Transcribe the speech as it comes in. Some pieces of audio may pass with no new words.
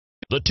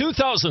The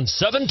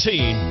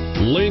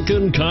 2017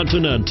 Lincoln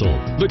Continental.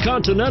 The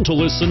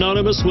Continental is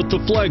synonymous with the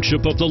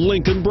flagship of the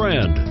Lincoln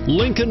brand.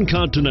 Lincoln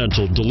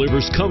Continental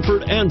delivers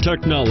comfort and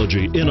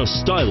technology in a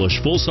stylish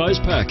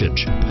full-size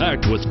package.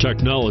 Packed with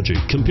technology,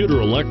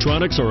 computer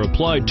electronics are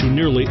applied to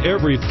nearly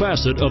every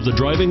facet of the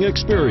driving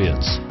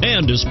experience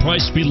and is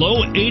priced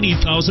below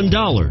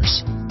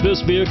 $80,000.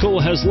 This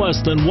vehicle has less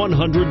than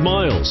 100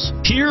 miles.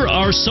 Here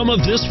are some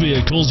of this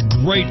vehicle's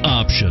great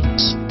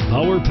options: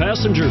 power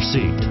passenger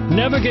seat,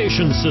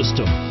 navigation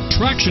system,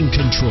 traction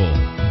control,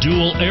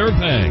 dual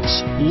airbags,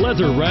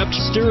 leather-wrapped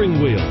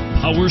steering wheel,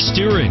 power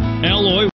steering, alloy